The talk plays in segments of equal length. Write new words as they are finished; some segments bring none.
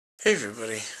Hey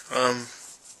everybody,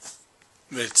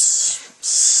 it's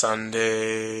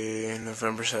Sunday,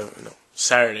 November 7th, no,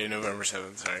 Saturday, November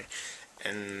 7th, sorry,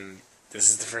 and this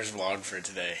is the first vlog for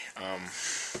today.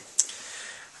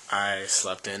 I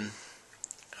slept in,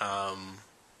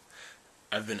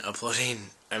 I've been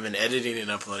editing and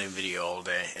uploading video all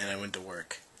day, and I went to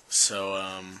work, so,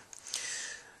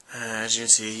 as you can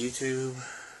see, YouTube,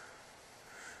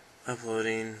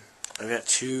 uploading, I've got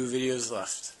 2 videos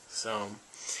left, so,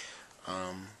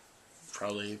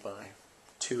 probably by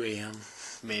 2 a.m.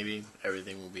 maybe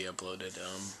everything will be uploaded.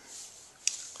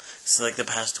 It's like the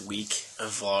past week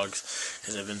of vlogs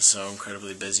because I've been so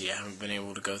incredibly busy. I haven't been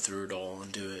able to go through it all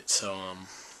and do it. So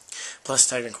plus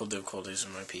technical difficulties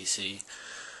on my PC.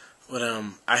 But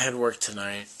I had work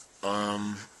tonight.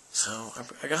 So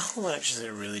I got home actually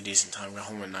at a really decent time. Got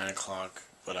home at 9 o'clock.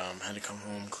 But had to come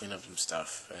home, clean up some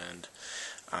stuff, and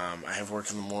I have work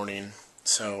in the morning.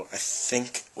 So I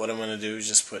think what I'm going to do is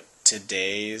just put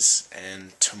today's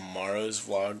and tomorrow's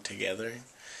vlog together,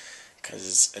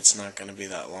 because it's not going to be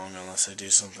that long unless I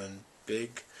do something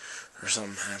big or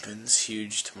something happens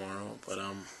huge tomorrow. But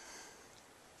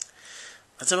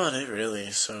that's about it really.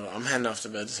 So I'm heading off to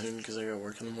bed soon because I got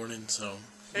work in the morning. So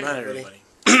good night everybody.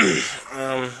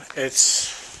 It's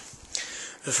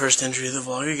the first entry of the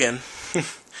vlog again.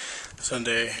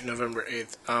 Sunday, November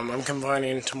 8th. I'm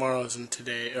combining tomorrow's and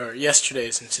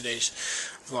yesterday's and today's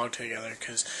vlog together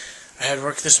because I had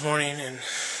work this morning and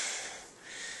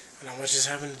not much has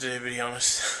happened today, to be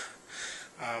honest.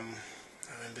 I've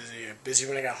been busy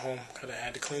when I got home because I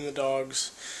had to clean the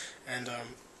dogs and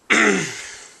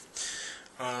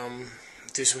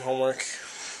do some homework.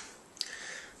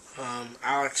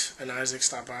 Alex and Isaac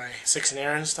stopped by. Six and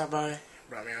Aaron stopped by,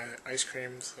 brought me ice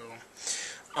cream, so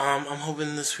I'm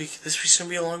hoping this week's gonna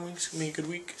be a long week. It's gonna be a good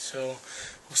week, so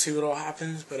we'll see what all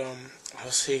happens. But I'll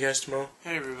see you guys tomorrow.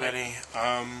 Hey everybody,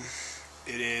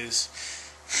 it is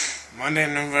Monday,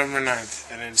 November 9th,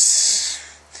 and it's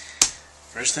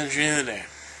first entry of the day.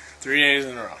 3 days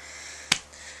in a row.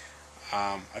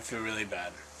 I feel really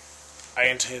bad. I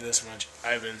can tell you this much: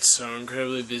 I've been so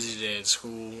incredibly busy today at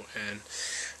school and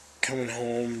coming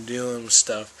home, dealing with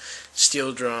stuff,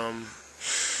 steel drum,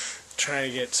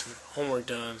 trying to get some homework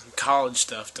done, some college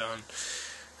stuff done.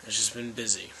 It's just been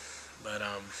busy, but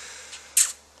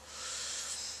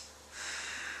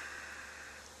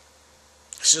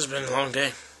it's just been a long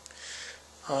day.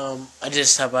 I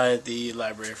just stopped by the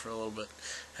library for a little bit.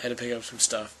 I had to pick up some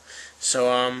stuff. So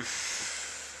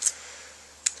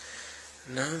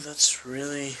no, that's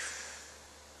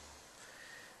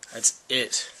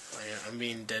it. Like, I'm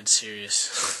being dead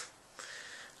serious.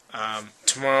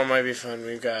 Tomorrow might be fun.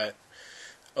 We've got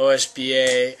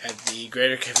OSBA at the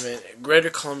Greater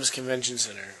Columbus Convention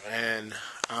Center, and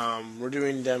we're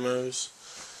doing demos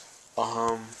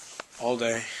all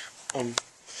day. I'm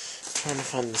trying to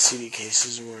find the CD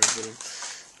cases and where I put them.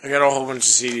 I got a whole bunch of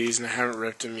CDs and I haven't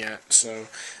ripped them yet. So,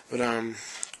 but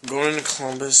going to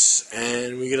Columbus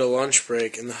and we get a lunch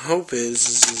break, and the hope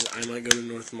is I might go to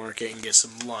North Market and get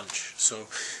some lunch. So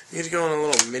we get to go on a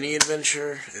little mini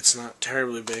adventure. It's not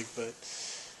terribly big, but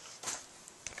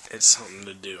it's something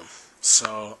to do.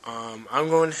 So, I'm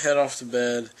going to head off to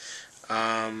bed,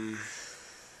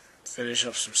 finish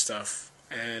up some stuff,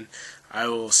 and I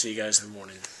will see you guys in the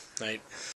morning. Night.